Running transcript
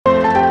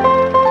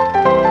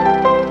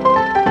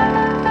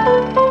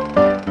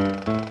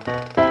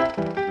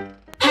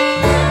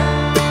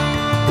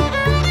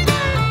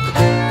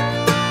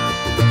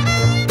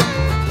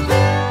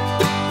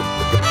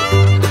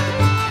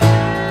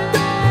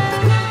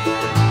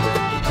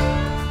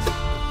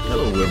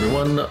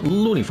everyone,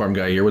 Looney Farm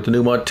Guy here with the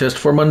new mod test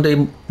for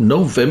Monday,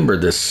 November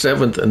the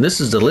 7th, and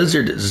this is the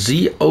Lizard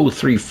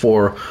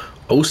Z034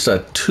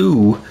 Osa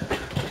 2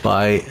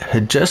 by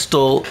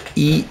Hajstel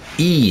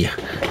EE.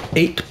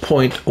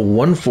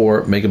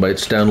 8.14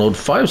 megabytes download,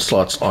 5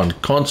 slots on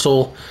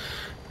console.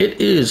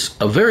 It is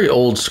a very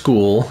old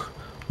school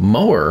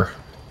mower,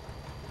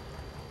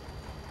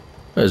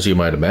 as you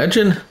might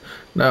imagine.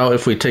 Now,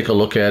 if we take a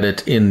look at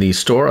it in the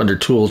store under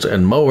Tools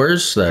and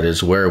Mowers, that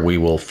is where we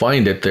will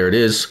find it. There it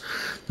is,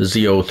 the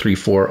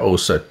Z034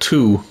 Osa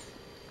 2.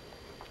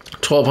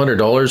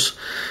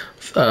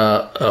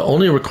 $1,200.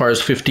 Only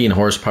requires 15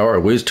 horsepower.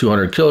 It weighs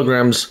 200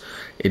 kilograms.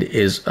 It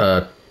is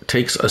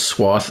takes a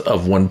swath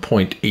of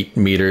 1.8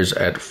 meters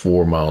at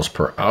 4 miles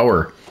per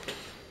hour.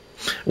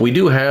 We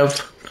do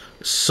have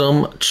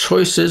some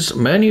choices.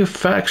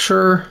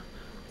 Manufacturer.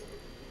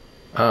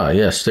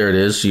 Yes, there it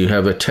is. You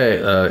have a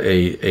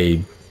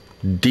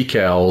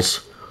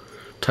decals,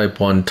 type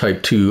 1,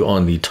 type 2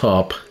 on the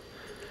top,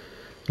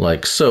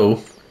 like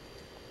so.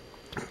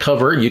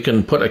 Cover, you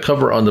can put a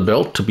cover on the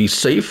belt to be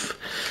safe,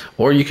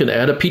 or you can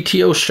add a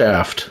PTO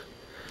shaft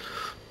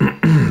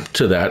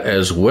to that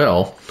as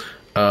well.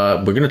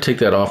 We're going to take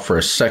that off for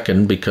a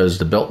second because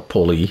the belt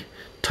pulley,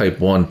 type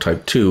 1,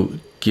 type 2,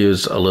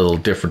 gives a little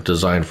different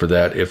design for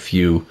that if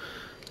you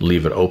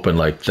leave it open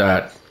like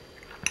that.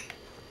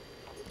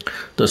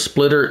 The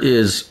splitter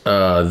is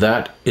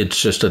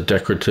it's just a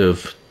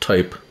decorative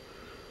type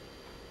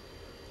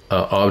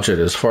object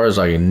as far as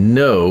I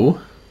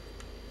know.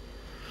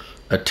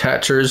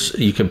 Attachers,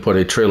 you can put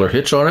a trailer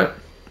hitch on it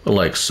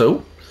like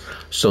so.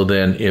 So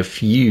then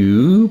if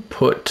you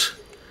put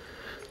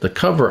the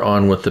cover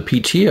on with the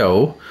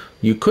PTO,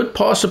 you could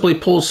possibly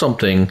pull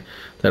something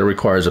that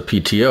requires a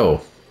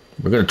PTO.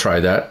 We're going to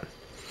try that.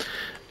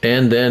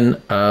 And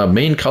then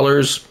main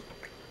colors,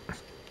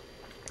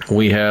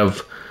 we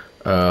have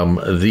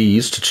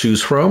these to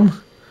choose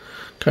from,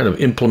 kind of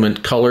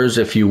implement colors,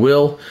 if you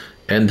will.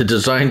 And the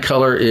design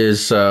color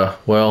is,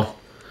 well,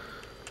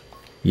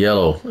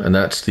 yellow, and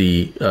that's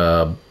the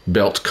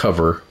belt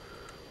cover.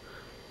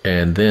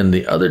 And then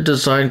the other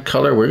design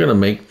color, we're going to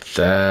make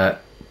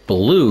that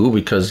blue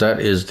because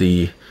that is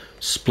the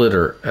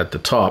splitter at the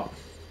top.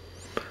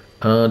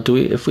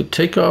 If we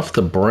take off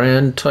the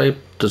brand type,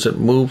 does it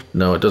move?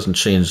 No, it doesn't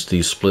change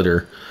the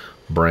splitter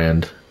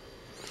brand.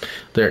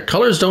 Their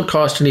colors don't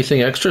cost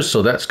anything extra,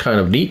 so that's kind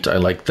of neat. I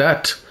like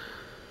that.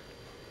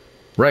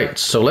 Right,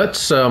 so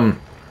let's,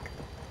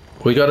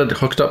 we got it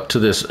hooked up to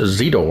this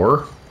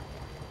Z-door.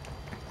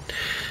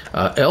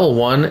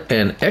 L1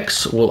 and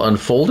X will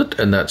unfold it,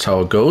 and that's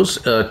how it goes.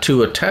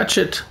 To attach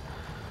it,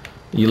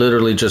 you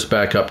literally just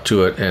back up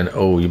to it, and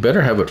oh, you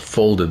better have it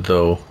folded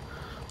though.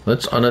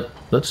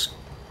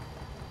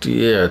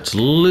 Yeah, it's a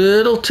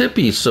little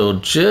tippy, so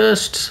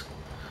just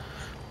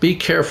be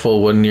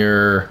careful when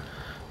you're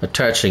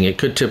attaching. It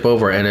could tip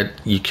over, and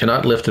you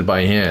cannot lift it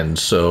by hand,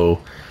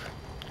 so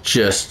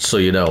just so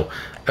you know.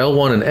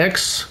 L1 and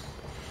X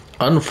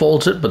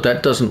unfolds it, but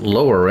that doesn't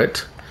lower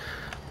it.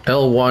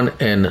 L1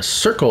 and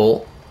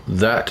circle,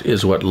 that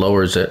is what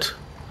lowers it.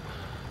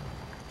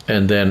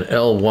 And then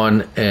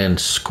L1 and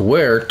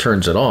square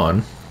turns it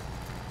on.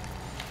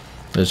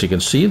 As you can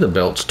see, the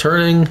belt's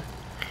turning.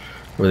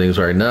 Everything's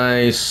very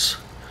nice.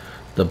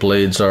 The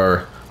blades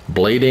are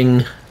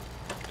blading.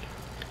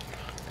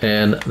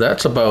 And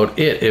that's about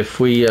it. If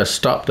we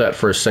stop that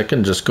for a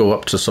second, just go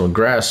up to some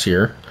grass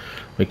here,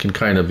 we can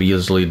kind of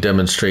easily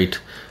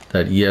demonstrate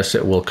that yes,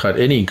 it will cut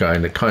any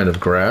kind of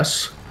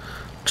grass.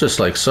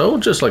 Just like so,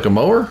 just like a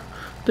mower.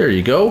 There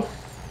you go.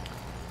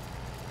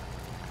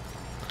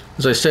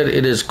 As I said,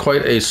 it is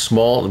quite a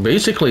small,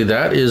 basically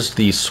that is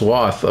the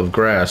swath of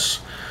grass.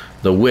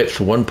 The width,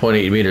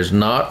 1.8 meters,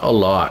 not a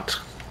lot.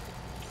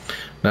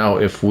 Now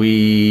if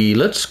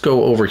let's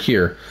go over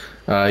here.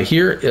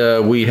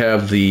 We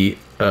have the,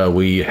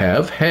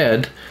 have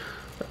had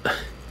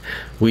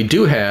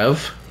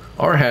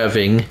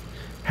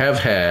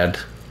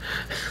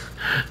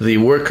the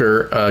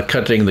worker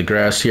cutting the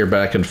grass here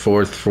back and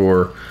forth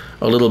for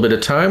a little bit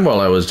of time while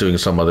I was doing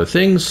some other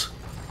things.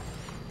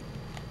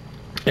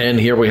 And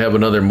here we have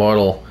another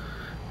model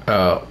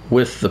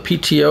with the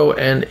PTO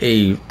and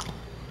a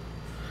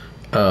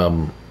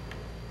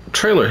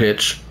trailer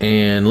hitch.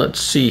 And let's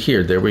see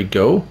here, there we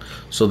go.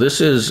 So this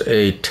is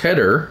a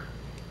tedder.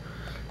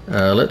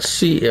 Let's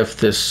see if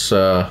this,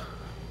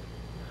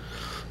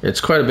 it's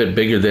quite a bit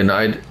bigger than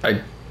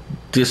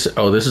this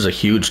is a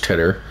huge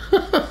tedder.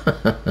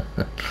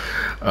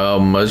 I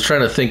was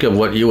trying to think of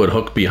what you would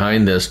hook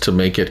behind this to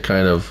make it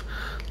kind of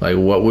like,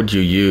 what would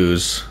you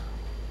use?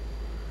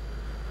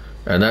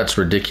 And that's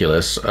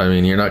ridiculous. I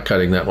mean, you're not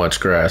cutting that much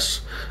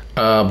grass.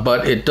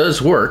 But it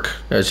does work,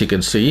 as you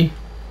can see.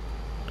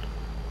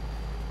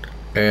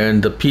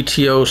 And the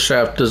PTO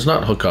shaft does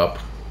not hook up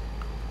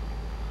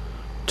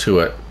to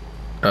it.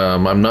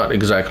 I'm not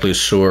exactly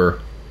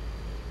sure.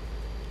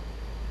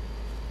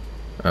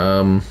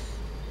 Yeah,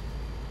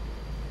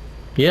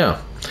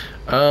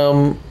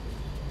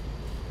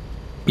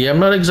 I'm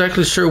not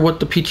exactly sure what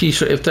the PT,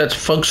 if that's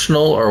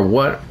functional or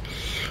what.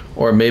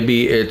 Or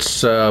maybe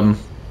it's oh,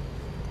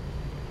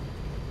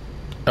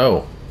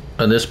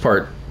 and this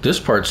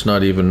part's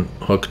not even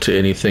hooked to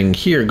anything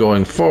here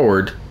going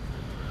forward.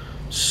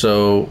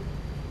 So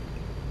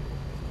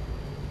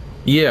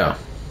yeah.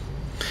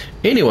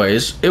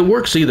 Anyways, it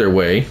works either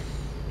way.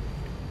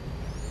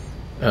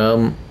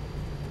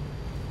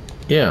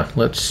 Yeah,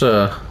 let's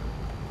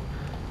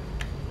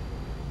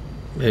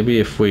maybe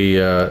if we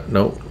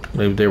no,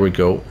 maybe there we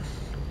go.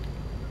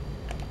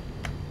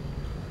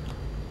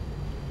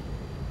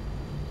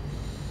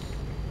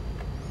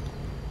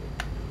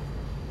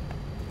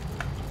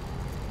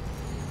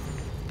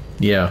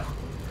 Yeah.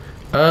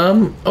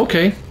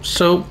 Okay,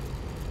 so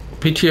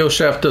PTO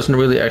shaft doesn't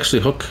really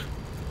actually hook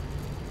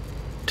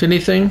to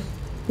anything,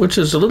 which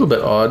is a little bit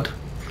odd,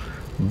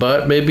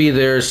 but maybe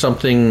there's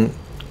something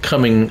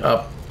coming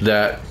up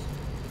that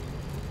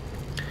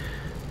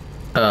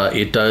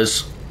it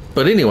does.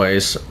 But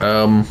anyways,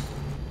 the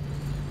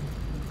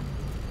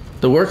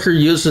worker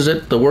uses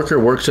it, the worker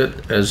works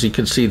it. As you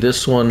can see,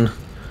 this one,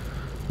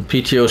 the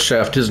PTO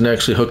shaft isn't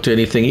actually hooked to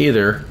anything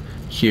either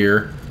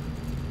here.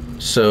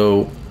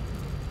 So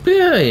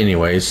yeah,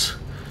 anyways,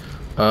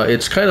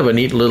 it's kind of a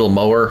neat little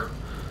mower.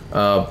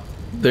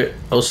 There,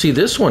 oh, see,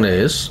 this one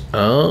is,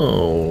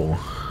 oh.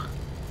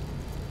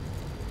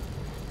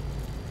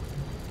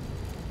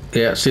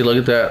 Yeah, see, look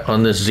at that.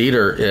 On this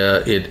Zeter,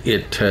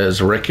 it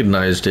has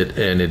recognized it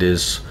and it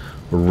is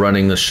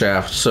running the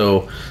shaft.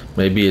 So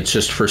maybe it's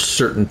just for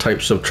certain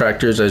types of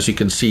tractors, as you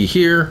can see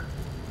here.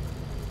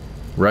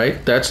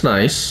 Right? That's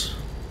nice.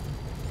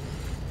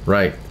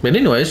 Right. But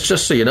anyways,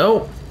 just so you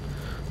know,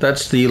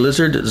 that's the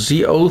Lizard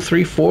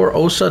Z034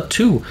 Osa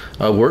 2.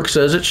 Works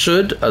as it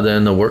should.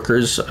 Then the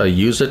workers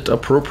use it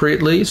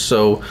appropriately,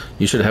 so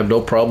you should have no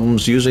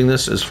problems using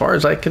this as far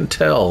as I can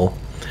tell.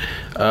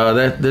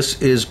 This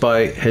is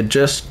by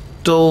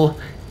Hajstel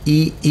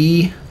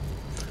EE,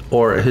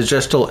 or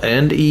Hajstel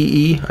and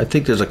EE. I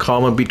think there's a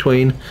comma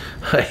between.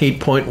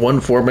 8.14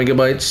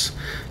 megabytes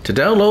to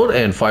download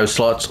and 5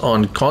 slots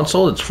on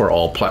console. It's for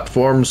all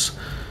platforms.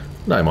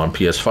 I'm on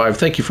PS5.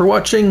 Thank you for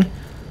watching.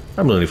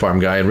 I'm Looney Farm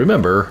Guy, and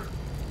remember,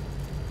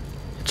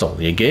 it's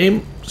only a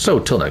game, so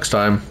till next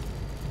time,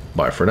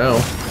 bye for now.